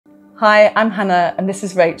Hi, I'm Hannah and this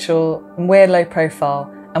is Rachel, and we're Low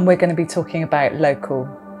Profile, and we're going to be talking about local.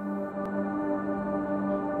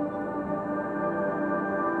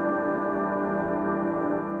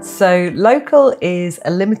 So Local is a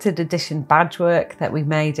limited edition badgework that we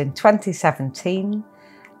made in 2017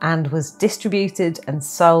 and was distributed and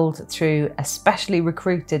sold through a specially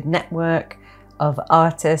recruited network of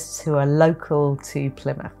artists who are local to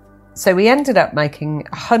Plymouth. So we ended up making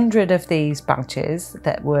 100 of these badges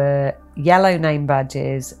that were yellow name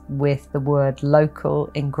badges with the word local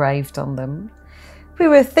engraved on them. We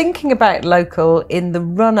were thinking about local in the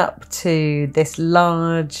run-up to this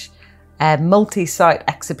large multi-site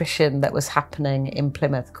exhibition that was happening in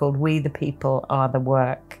Plymouth called We the People Are the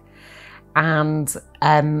Work. And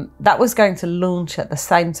that was going to launch at the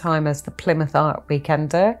same time as the Plymouth Art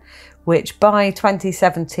Weekender, which by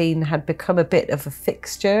 2017 had become a bit of a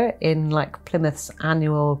fixture in like Plymouth's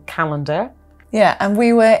annual calendar. Yeah, and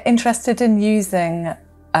we were interested in using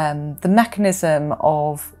the mechanism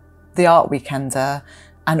of the Art Weekender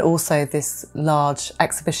and also this large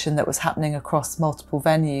exhibition that was happening across multiple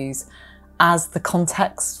venues as the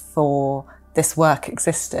context for this work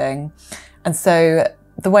existing. And so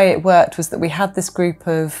the way it worked was that we had this group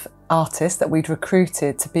of artists that we'd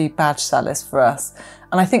recruited to be badge sellers for us.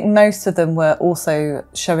 And I think most of them were also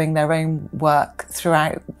showing their own work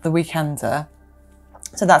throughout the Weekender.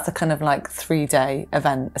 So that's a kind of like 3-day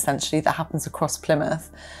event essentially that happens across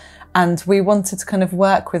Plymouth. And we wanted to kind of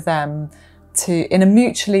work with them in a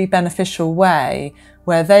mutually beneficial way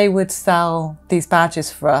where they would sell these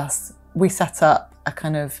badges for us. We set up a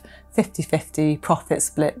kind of 50-50 profit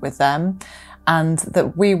split with them, and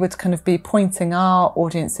that we would kind of be pointing our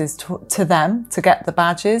audiences to them to get the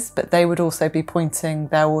badges, but they would also be pointing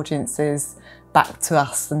their audiences back to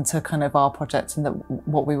us and to kind of our project and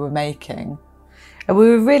what we were making. And we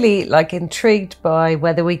were really like intrigued by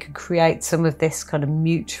whether we could create some of this kind of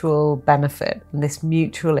mutual benefit and this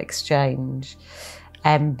mutual exchange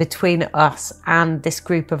between us and this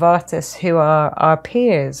group of artists who are our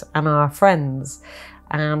peers and our friends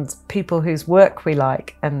and people whose work we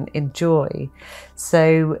like and enjoy.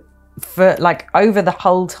 So for like over the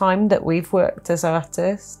whole time that we've worked as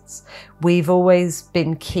artists, we've always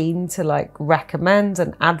been keen to like recommend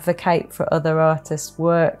and advocate for other artists'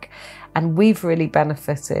 work. And we've really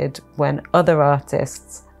benefited when other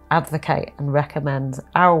artists advocate and recommend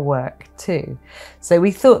our work too. So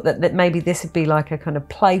we thought that maybe this would be like a kind of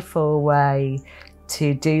playful way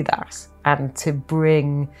to do that and to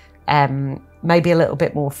bring maybe a little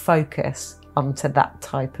bit more focus onto that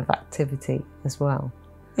type of activity as well.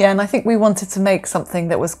 Yeah, and I think we wanted to make something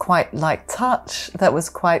that was quite light touch, that was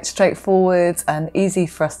quite straightforward and easy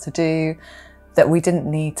for us to do, that we didn't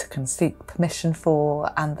need to kind of seek permission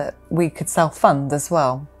for, and that we could self-fund as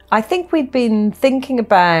well. I think we'd been thinking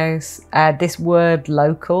about this word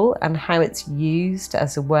local and how it's used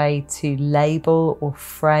as a way to label or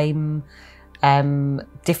frame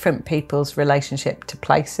different people's relationship to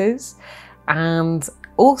places, and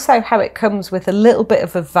also how it comes with a little bit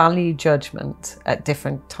of a value judgment at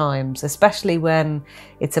different times, especially when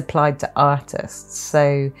it's applied to artists.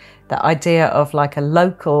 So the idea of like a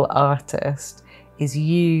local artist is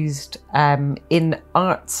used in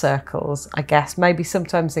art circles, I guess, maybe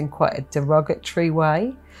sometimes in quite a derogatory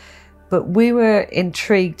way. But we were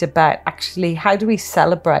intrigued about actually how do we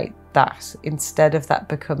celebrate that instead of that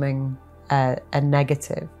becoming a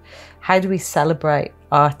negative? How do we celebrate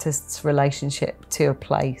artists' relationship to a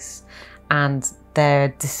place and their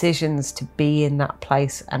decisions to be in that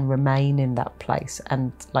place and remain in that place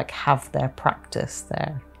and like have their practice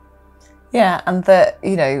there? Yeah, and that,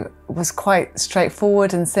 you know, was quite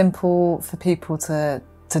straightforward and simple for people to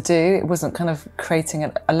do. It wasn't kind of creating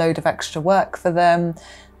a load of extra work for them.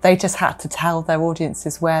 They just had to tell their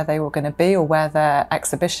audiences where they were going to be or where their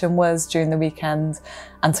exhibition was during the weekend,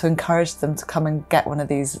 and to encourage them to come and get one of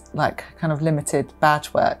these like kind of limited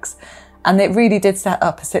badge works. And it really did set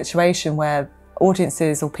up a situation where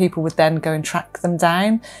audiences or people would then go and track them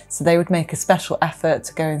down. So they would make a special effort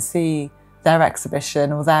to go and see their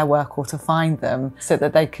exhibition or their work, or to find them so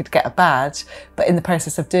that they could get a badge. But in the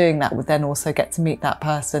process of doing that, would then also get to meet that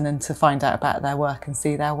person and to find out about their work and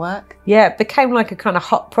see their work. Yeah, it became like a kind of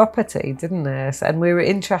hot property, didn't it? And we were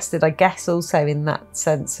interested, I guess, also in that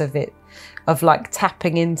sense of it, of like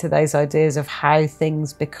tapping into those ideas of how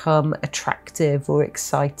things become attractive or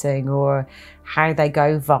exciting, or how they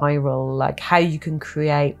go viral, like how you can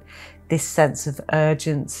create this sense of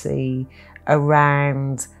urgency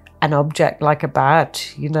around an object like a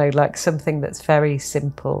badge, you know, like something that's very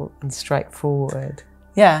simple and straightforward.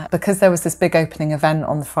 Yeah, because there was this big opening event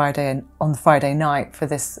on the Friday night for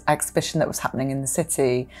this exhibition that was happening in the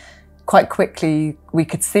city. quite quickly we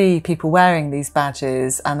could see people wearing these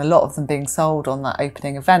badges, and a lot of them being sold on that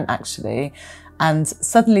opening event actually. And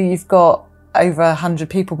suddenly you've got over 100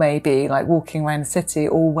 people maybe like walking around the city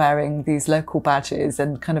all wearing these local badges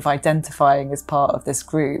and kind of identifying as part of this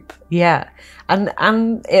group. Yeah,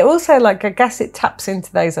 and it also, like, I guess it taps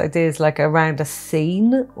into those ideas like around a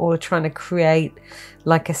scene, or trying to create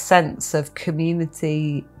like a sense of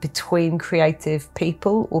community between creative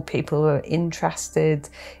people, or people who are interested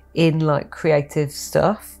in like creative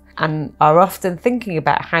stuff and are often thinking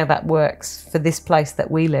about how that works for this place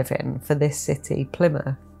that we live in, for this city,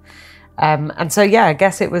 Plymouth. And so, yeah, I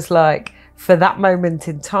guess it was like, for that moment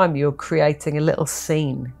in time, you're creating a little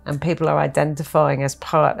scene and people are identifying as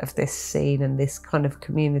part of this scene and this kind of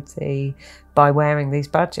community by wearing these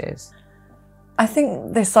badges. I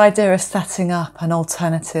think this idea of setting up an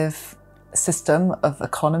alternative system of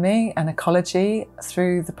economy and ecology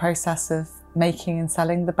through the process of making and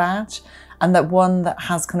selling the badge, and that one that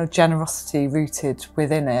has kind of generosity rooted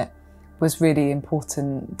within it, was really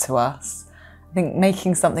important to us. I think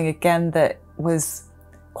making something again that was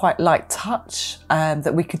quite light touch,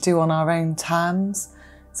 that we could do on our own terms.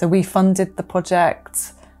 So we funded the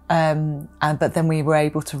project, but then we were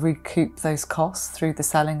able to recoup those costs through the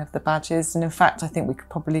selling of the badges. And in fact, I think we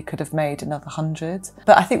probably could have made another 100.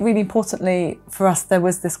 But I think really importantly for us, there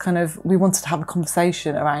was this kind of, we wanted to have a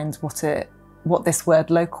conversation around what this word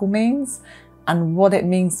local means, and what it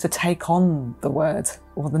means to take on the word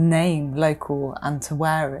or the name local and to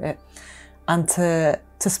wear it, and to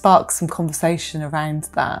spark some conversation around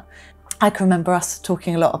that. I can remember us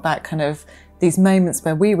talking a lot about kind of these moments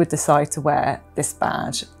where we would decide to wear this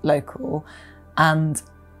badge local, and,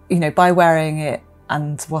 you know, by wearing it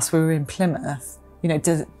and whilst we were in Plymouth, you know,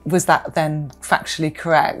 was that then factually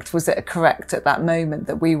correct? Was it correct at that moment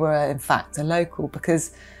that we were in fact a local?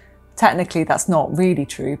 Because technically that's not really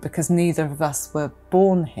true, because neither of us were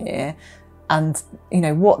born here. And, you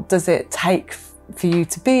know, what does it take for you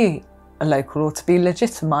to be a local, or to be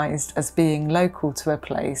legitimised as being local to a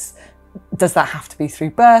place? Does that have to be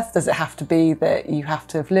through birth? Does it have to be that you have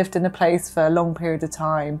to have lived in a place for a long period of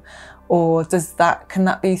time? Or can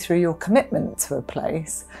that be through your commitment to a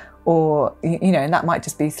place? Or, you know, and that might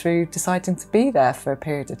just be through deciding to be there for a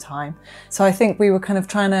period of time. So I think we were kind of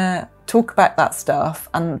trying to talk about that stuff,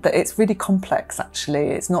 and that it's really complex actually.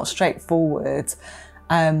 It's not straightforward,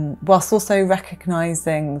 whilst also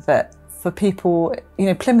recognising that for people, you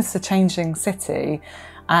know, Plymouth's a changing city,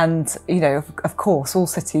 and, you know, of course all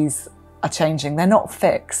cities are changing, they're not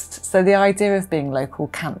fixed. So the idea of being local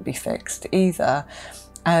can't be fixed either.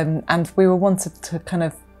 And we were wanted to kind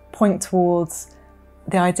of point towards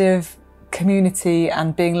the idea of community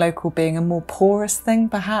and being local being a more porous thing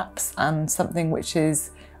perhaps, and something which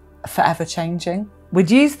is forever changing.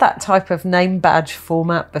 We'd used that type of name badge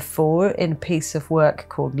format before in a piece of work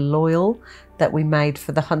called Loyal that we made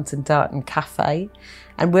for the Hunt and Darton Cafe.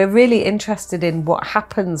 And we're really interested in what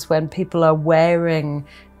happens when people are wearing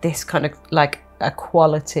this kind of like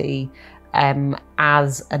equality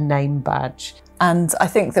as a name badge. And I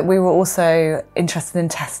think that we were also interested in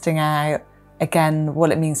testing out, again,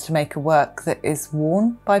 what it means to make a work that is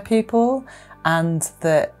worn by people, and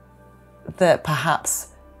that perhaps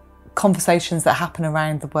conversations that happen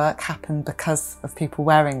around the work happen because of people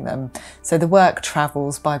wearing them. So the work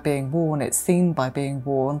travels by being worn, it's seen by being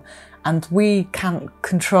worn, and we can't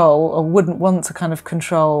control, or wouldn't want to kind of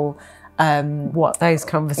control what those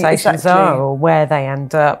conversations are, or where they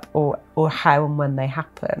end up, or how and when they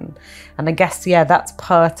happen. And I guess, yeah, that's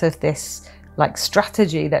part of this like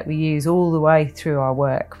strategy that we use all the way through our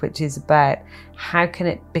work, which is about how can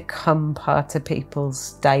it become part of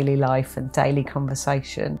people's daily life and daily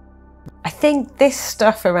conversation. I think this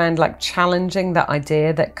stuff around like challenging the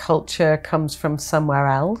idea that culture comes from somewhere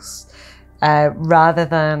else, rather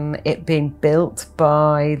than it being built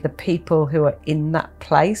by the people who are in that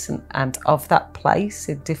place and of that place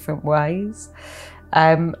in different ways.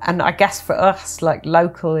 And I guess for us, like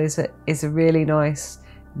local is a really nice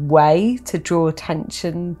way to draw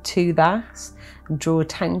attention to that, and draw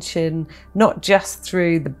attention not just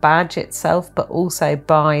through the badge itself, but also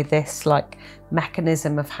by this like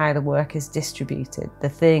mechanism of how the work is distributed, the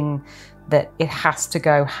thing that it has to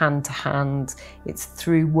go hand to hand. It's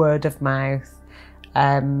through word of mouth,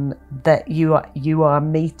 that you are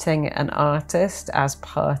meeting an artist as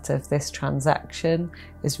part of this transaction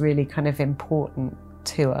is really kind of important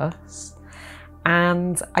to us.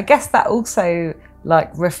 And I guess that also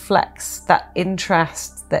like reflects that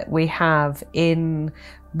interest that we have in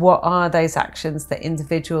what are those actions that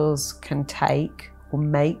individuals can take or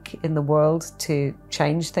make in the world to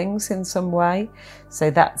change things in some way. So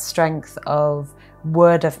that strength of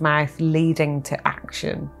word of mouth leading to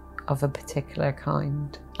action of a particular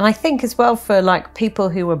kind. And I think as well for like people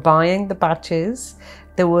who were buying the badges,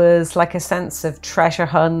 there was like a sense of treasure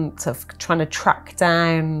hunt, of trying to track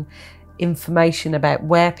down information about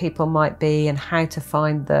where people might be and how to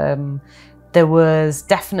find them. There was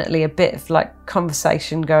definitely a bit of like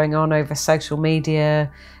conversation going on over social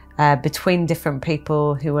media between different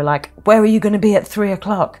people who were like, where are you going to be at 3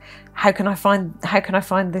 o'clock? How can I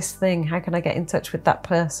find this thing? How can I get in touch with that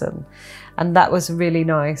person? And that was a really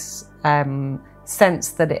nice sense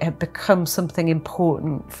that it had become something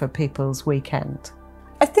important for people's weekend.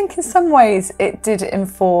 I think in some ways it did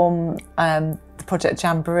inform the Project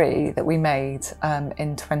Jamboree that we made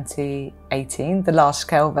in 2018, the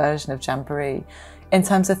large-scale version of Jamboree, in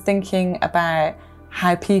terms of thinking about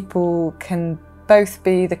how people can both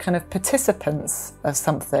be the kind of participants of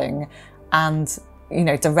something and, you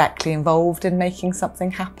know, directly involved in making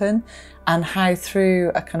something happen, and how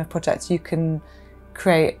through a kind of project you can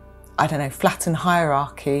create, I don't know, flatten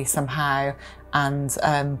hierarchy somehow and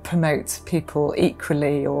promote people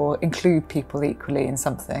equally or include people equally in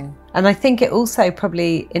something. And I think it also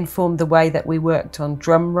probably informed the way that we worked on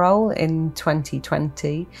drum roll in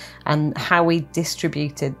 2020 and how we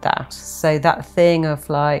distributed that. So that thing of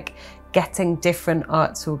like getting different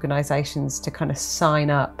arts organisations to kind of sign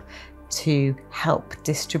up to help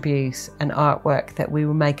distribute an artwork that we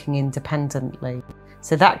were making independently.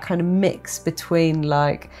 So that kind of mix between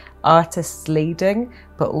like artists leading,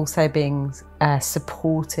 but also being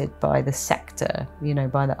supported by the sector, you know,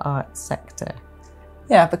 by the arts sector.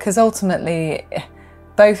 Yeah, because ultimately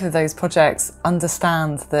both of those projects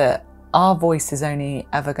understand that our voice is only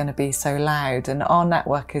ever going to be so loud and our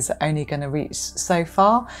network is only going to reach so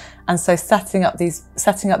far. And so setting up these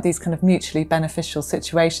kind of mutually beneficial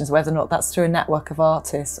situations, whether or not that's through a network of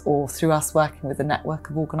artists or through us working with a network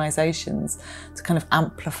of organisations to kind of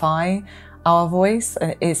amplify our voice,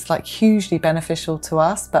 is like hugely beneficial to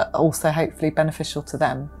us, but also hopefully beneficial to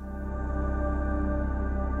them.